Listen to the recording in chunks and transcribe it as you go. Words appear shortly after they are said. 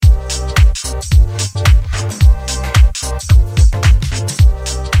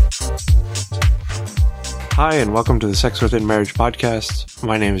Hi, and welcome to the Sex Within Marriage podcast.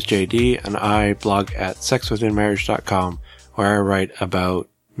 My name is JD, and I blog at sexwithinmarriage.com, where I write about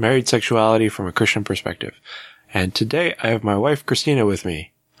married sexuality from a Christian perspective. And today I have my wife, Christina, with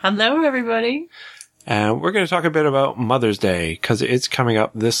me. Hello, everybody. And we're going to talk a bit about Mother's Day, because it's coming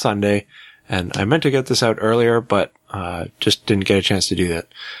up this Sunday, and I meant to get this out earlier, but just didn't get a chance to do that.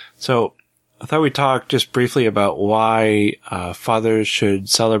 So I thought we'd talk just briefly about why fathers should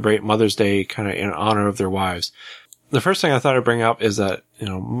celebrate Mother's Day kind of in honor of their wives. The first thing I thought I'd bring up is that,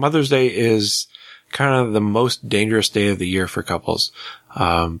 Mother's Day is kind of the most dangerous day of the year for couples.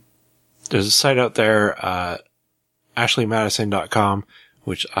 There's a site out there, ashleymadison.com,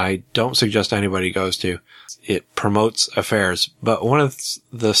 which I don't suggest anybody goes to. It promotes affairs, but one of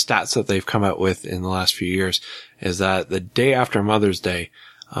the stats that they've come out with in the last few years is that the day after Mother's Day,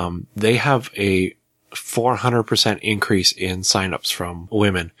 they have a 400% increase in signups from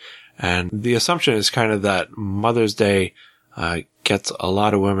women. And the assumption is kind of that Mother's Day gets a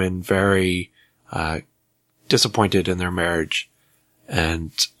lot of women very disappointed in their marriage.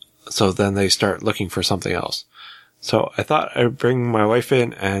 And so then they start looking for something else. So I thought I'd bring my wife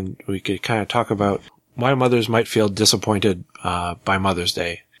in and we could kind of talk about why mothers might feel disappointed by Mother's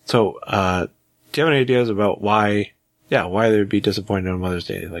Day. So do you have any ideas about why they would be disappointed on Mother's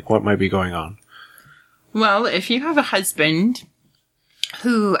Day? Like, what might be going on? Well, if you have a husband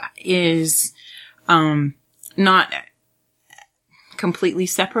who is not completely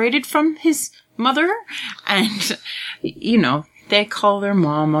separated from his mother, and, they call their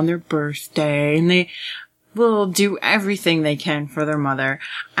mom on their birthday, and they will do everything they can for their mother.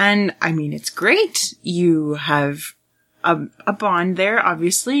 And, it's great. You have a bond there,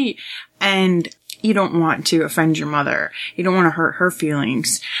 obviously, and you don't want to offend your mother. You don't want to hurt her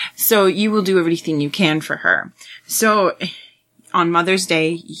feelings. So you will do everything you can for her. So on Mother's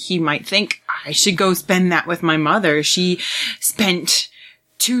Day, he might think, I should go spend that with my mother. She spent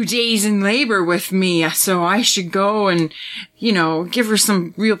 2 days in labor with me, so I should go and, give her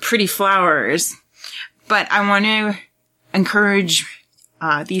some real pretty flowers. But I want to encourage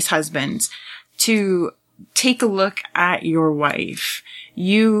these husbands to take a look at your wife.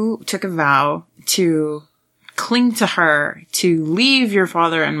 You took a vow to cling to her, to leave your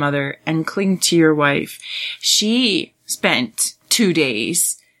father and mother and cling to your wife. She spent 2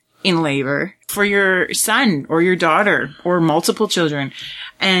 days in labor for your son or your daughter or multiple children.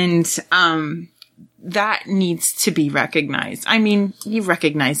 And that needs to be recognized. You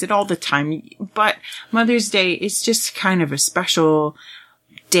recognize it all the time, but Mother's Day is just kind of a special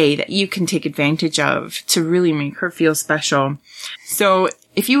day that you can take advantage of to really make her feel special. So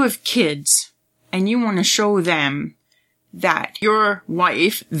if you have kids and you want to show them that your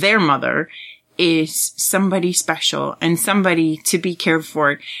wife, their mother, is somebody special and somebody to be cared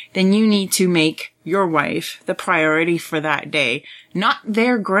for, then you need to make your wife the priority for that day. Not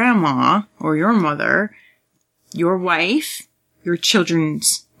their grandma or your mother, your wife, your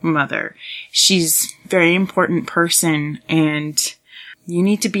children's mother. She's a very important person, and you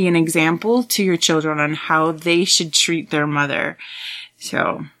need to be an example to your children on how they should treat their mother.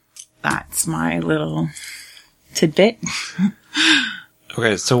 So that's my little tidbit.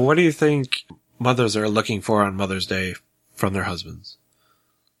 Okay, so what do you think mothers are looking for on Mother's Day from their husbands?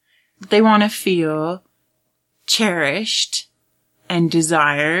 They want to feel cherished and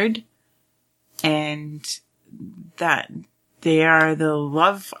desired, and that they are the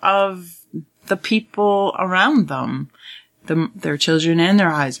love of the people around them, their children and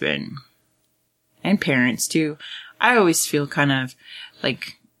their husband, and parents too. I always feel kind of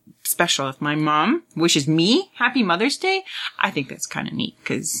like special if my mom wishes me Happy Mother's Day. I think that's kind of neat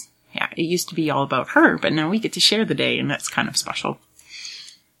because, it used to be all about her, but now we get to share the day, and that's kind of special.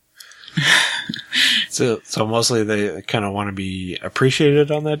 So mostly they kind of want to be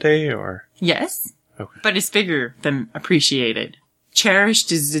appreciated on that day, or? Yes. Okay. But it's bigger than appreciated.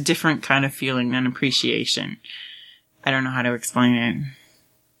 Cherished is a different kind of feeling than appreciation. I don't know how to explain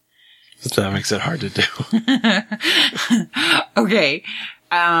it. So that makes it hard to do. Okay.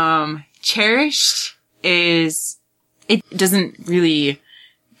 Cherished it doesn't really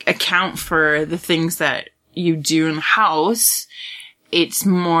account for the things that you do in the house. It's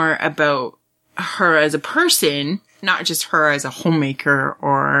more about her as a person, not just her as a homemaker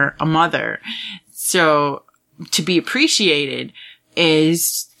or a mother. So to be appreciated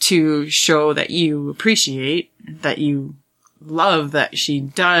is to show that you appreciate, that you love that she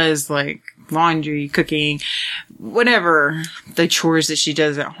does, like laundry, cooking, whatever the chores that she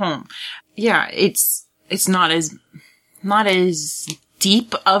does at home. Yeah, it's not as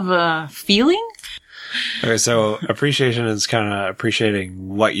deep of a feeling. Okay, so appreciation is kind of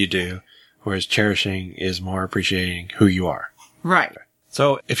appreciating what you do, whereas cherishing is more appreciating who you are. Right.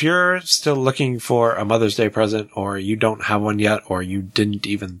 So if you're still looking for a Mother's Day present, or you don't have one yet, or you didn't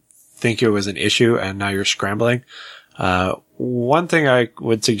even think it was an issue and now you're scrambling, one thing I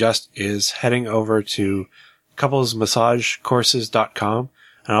would suggest is heading over to couplesmassagecourses.com,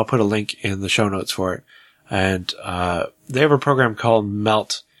 and I'll put a link in the show notes for it. And they have a program called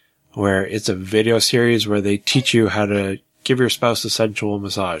Melt, where it's a video series where they teach you how to give your spouse a sensual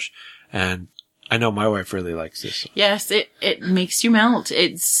massage. And I know my wife really likes this. Yes, it makes you melt.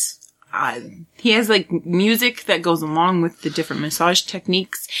 It's, he has like music that goes along with the different massage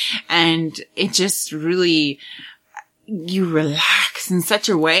techniques, and it just really, you relax in such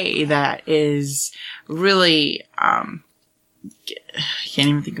a way that is really, I can't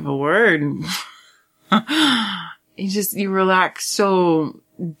even think of a word. You relax so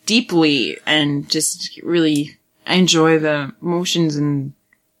deeply and just really enjoy the motions and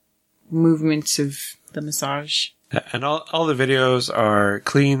movements of the massage. And all the videos are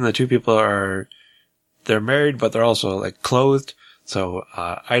clean. The two people they're married, but they're also like clothed. So,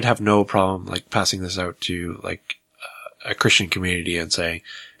 I'd have no problem like passing this out to like a Christian community and saying,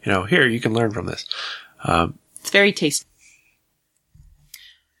 here, you can learn from this. It's very tasty.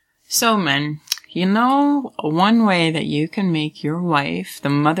 So men, one way that you can make your wife, the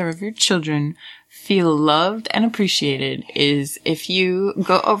mother of your children, feel loved and appreciated is if you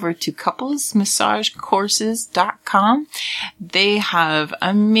go over to couplesmassagecourses.com. They have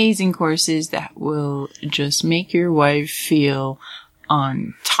amazing courses that will just make your wife feel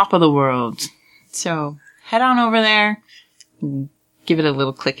on top of the world. So head on over there. Give it a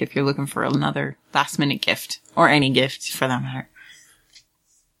little click if you're looking for another last minute gift, or any gift for that matter.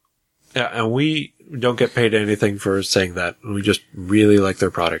 Yeah, and we don't get paid anything for saying that. We just really like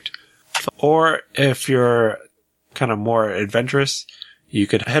their product. Or if you're kind of more adventurous, you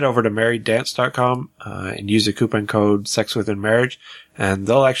could head over to marrieddance.com and use the coupon code SEXWITHINMARRIAGE, and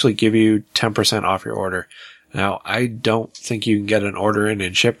they'll actually give you 10% off your order. Now, I don't think you can get an order in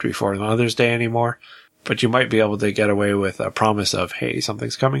and shipped before Mother's Day anymore, but you might be able to get away with a promise of, hey,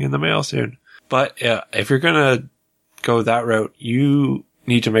 something's coming in the mail soon. But if you're going to go that route, you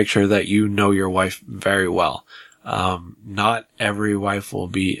need to make sure that you know your wife very well. Not every wife will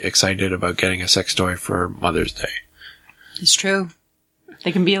be excited about getting a sex toy for Mother's Day. It's true.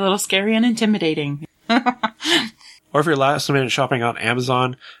 They can be a little scary and intimidating. Or if you're last minute shopping on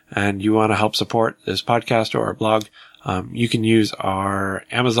Amazon and you want to help support this podcast or our blog, you can use our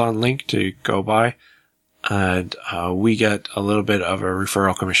Amazon link to go buy, and we get a little bit of a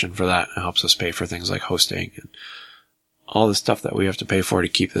referral commission for that. It helps us pay for things like hosting and all the stuff that we have to pay for to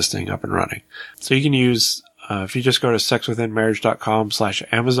keep this thing up and running. So you can use, if you just go to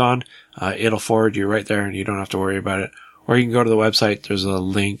sexwithinmarriage.com/Amazon, it'll forward you right there and you don't have to worry about it. Or you can go to the website. There's a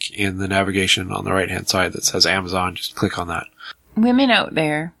link in the navigation on the right-hand side that says Amazon. Just click on that. Women out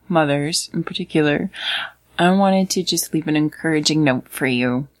there, mothers in particular, I wanted to just leave an encouraging note for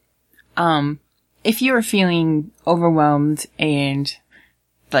you. If you are feeling overwhelmed and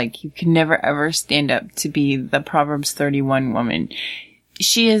like you can never ever stand up to be the Proverbs 31 woman,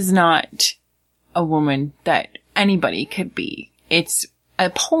 she is not a woman that anybody could be. It's a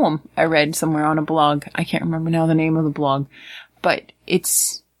poem I read somewhere on a blog. I can't remember now the name of the blog, but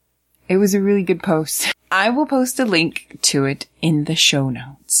it was a really good post. I will post a link to it in the show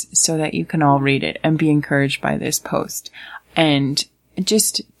notes so that you can all read it and be encouraged by this post. And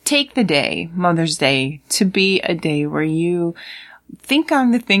just take the day, Mother's Day, to be a day where you think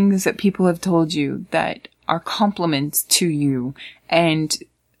on the things that people have told you that are compliments to you, and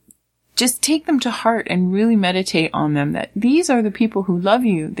just take them to heart and really meditate on them, that these are the people who love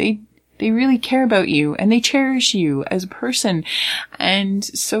you. They really care about you and they cherish you as a person. And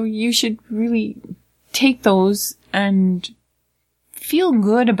so you should really take those and feel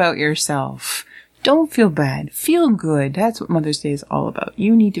good about yourself. Don't feel bad. Feel good. That's what Mother's Day is all about.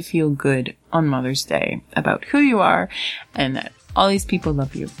 You need to feel good on Mother's Day about who you are and that all these people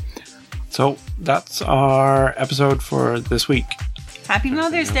love you. So that's our episode for this week. Happy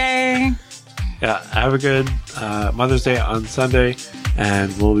Mother's Day. Yeah, have a good Mother's Day on Sunday,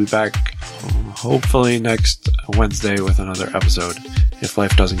 and we'll be back hopefully next Wednesday with another episode if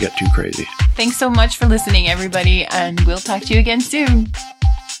life doesn't get too crazy. Thanks so much for listening, everybody, and we'll talk to you again soon.